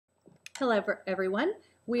Hello everyone.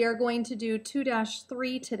 We are going to do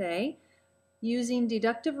 2-3 today using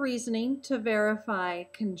deductive reasoning to verify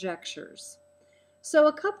conjectures. So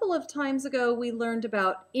a couple of times ago we learned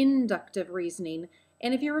about inductive reasoning,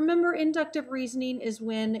 and if you remember, inductive reasoning is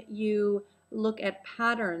when you look at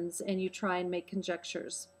patterns and you try and make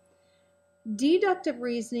conjectures. Deductive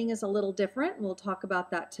reasoning is a little different, and we'll talk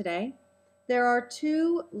about that today. There are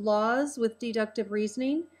two laws with deductive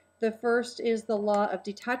reasoning. The first is the law of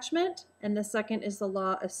detachment, and the second is the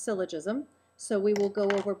law of syllogism. So we will go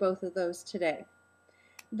over both of those today.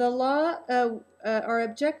 The law, our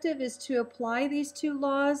objective is to apply these two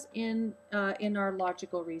laws in our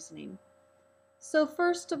logical reasoning. So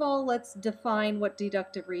first of all, let's define what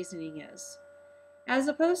deductive reasoning is. As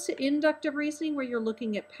opposed to inductive reasoning, where you're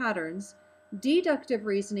looking at patterns, deductive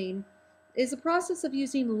reasoning is a process of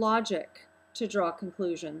using logic to draw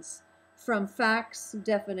conclusions from facts,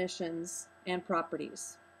 definitions, and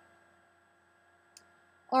properties.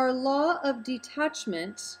 Our law of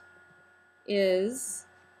detachment is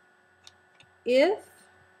if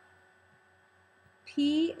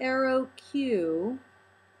P arrow Q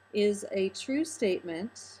is a true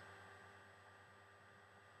statement,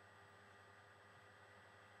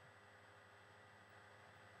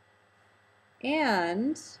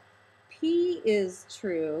 and P is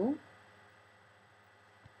true,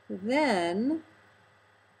 then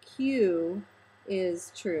Q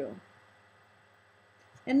is true.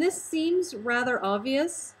 And this seems rather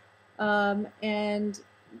obvious, and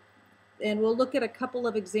we'll look at a couple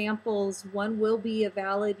of examples. One will be a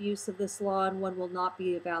valid use of this law, and one will not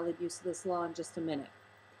be a valid use of this law in just a minute.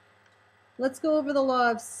 Let's go over the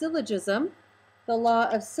law of syllogism. The law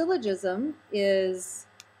of syllogism is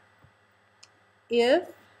if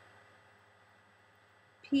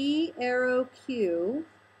P arrow Q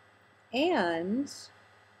and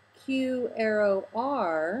Q arrow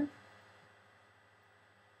R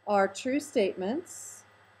are true statements,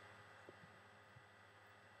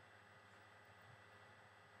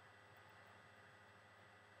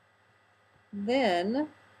 then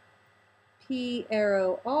P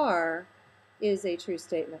arrow R is a true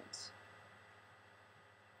statement.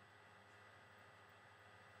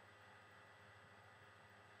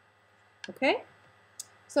 Okay?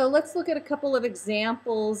 So let's look at a couple of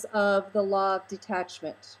examples of the law of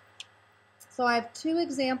detachment. So I have two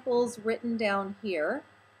examples written down here.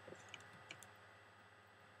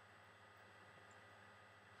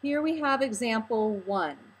 Here we have example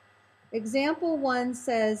 1. Example 1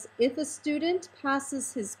 says, if a student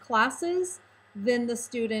passes his classes, then the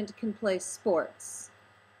student can play sports.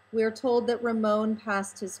 We're told that Ramon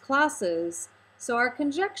passed his classes, so our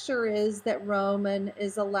conjecture is that Ramon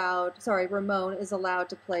is allowed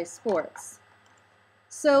to play sports.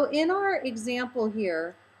 So in our example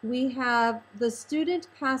here, we have the student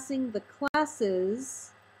passing the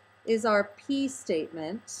classes is our P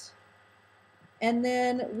statement, and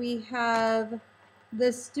then we have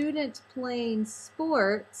the student playing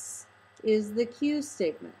sports is the Q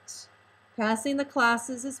statement. Passing the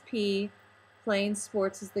classes is P, playing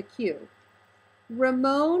sports is the Q.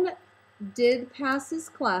 Ramon did pass his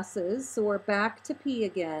classes, so we're back to P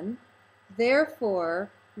again.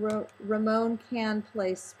 Therefore, Ramon can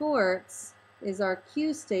play sports is our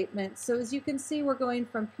Q statement. So as you can see, we're going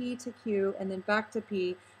from P to Q, and then back to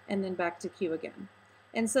P, and then back to Q again.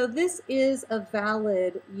 And so this is a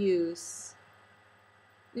valid use,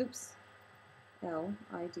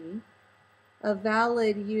 L-I-D, a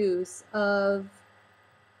valid use of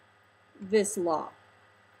this law.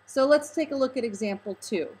 So let's take a look at example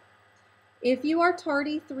 2. If you are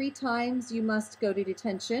tardy 3 times, you must go to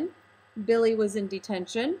detention. Billy was in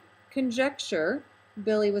detention. Conjecture,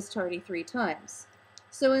 Billy was tardy 3 times.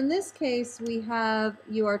 So in this case, we have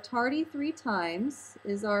you are tardy 3 times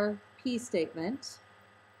is our P statement.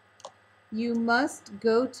 You must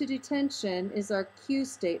go to detention is our Q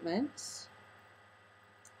statement.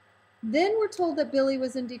 Then we're told that Billy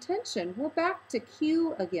was in detention. We're back to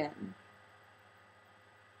Q again.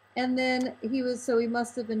 And then he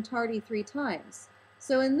must have been tardy 3 times.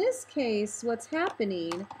 So in this case, what's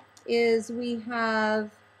happening is we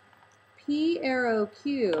have P arrow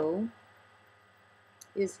Q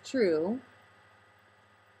is true,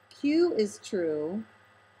 Q is true,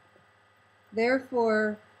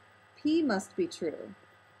 therefore P must be true.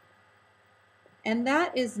 And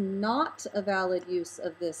that is not a valid use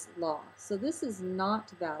of this law. So this is not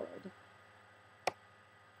valid.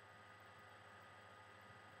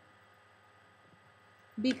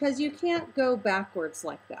 Because you can't go backwards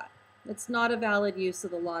like that. It's not a valid use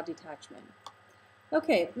of the law of detachment.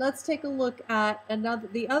 Okay, let's take a look at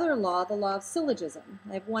the other law, the law of syllogism.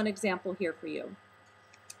 I have one example here for you.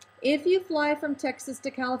 If you fly from Texas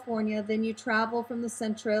to California, then you travel from the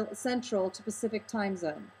central to Pacific time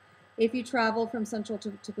zone. If you travel from central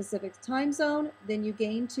to Pacific time zone, then you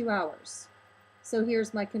gain 2 hours. So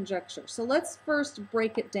here's my conjecture. So let's first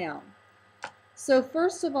break it down. So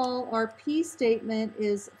first of all, our P statement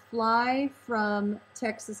is fly from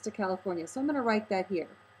Texas to California. So I'm going to write that here.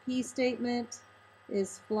 P statement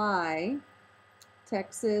is fly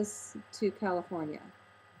Texas to California.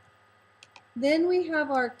 Then we have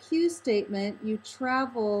our Q statement. You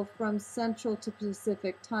travel from Central to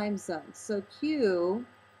Pacific time zone. So Q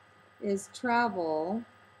is travel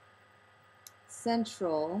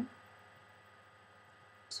Central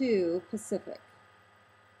to Pacific.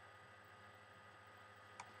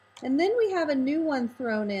 And then we have a new one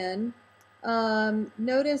thrown in.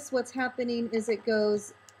 Notice what's happening is it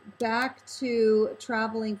goes back to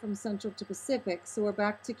traveling from Central to Pacific. So we're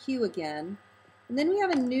back to Q again. And then we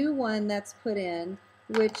have a new one that's put in,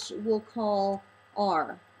 which we'll call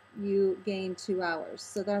R. You gain 2 hours.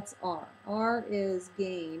 So that's R. R is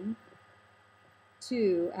gain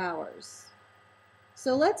 2 hours.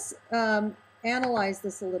 So let's analyze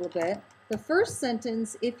this a little bit. The first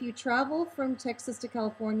sentence, if you travel from Texas to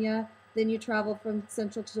California, then you travel from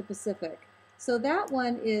Central to the Pacific. So that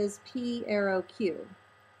one is P arrow Q.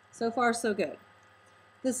 So far, so good.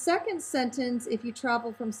 The second sentence, if you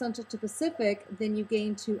travel from Central to Pacific, then you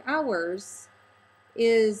gain 2 hours,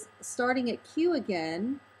 is starting at Q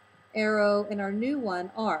again, arrow, and our new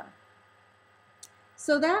one, R.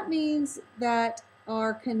 So that means that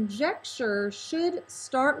our conjecture should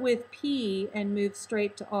start with P and move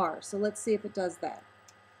straight to R. So let's see if it does that.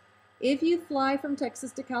 If you fly from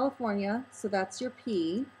Texas to California, so that's your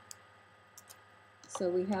P. So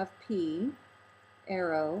we have P,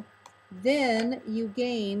 arrow. Then you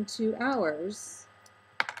gain 2 hours.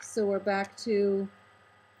 So we're back to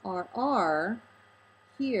our R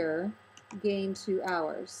here, gain 2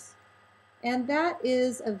 hours. And that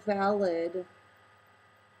is a valid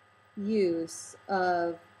use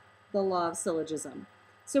of the law of syllogism.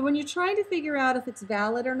 So when you're trying to figure out if it's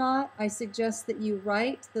valid or not, I suggest that you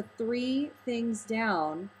write the 3 things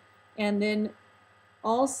down and then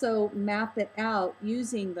also map it out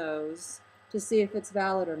using those to see if it's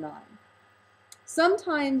valid or not.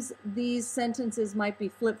 Sometimes these sentences might be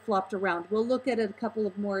flip-flopped around. We'll look at a couple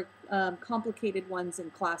of more complicated ones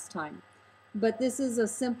in class time. But this is a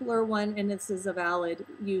simpler one, and this is a valid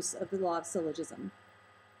use of the law of syllogism.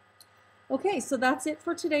 Okay, so that's it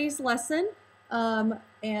for today's lesson,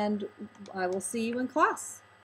 and I will see you in class.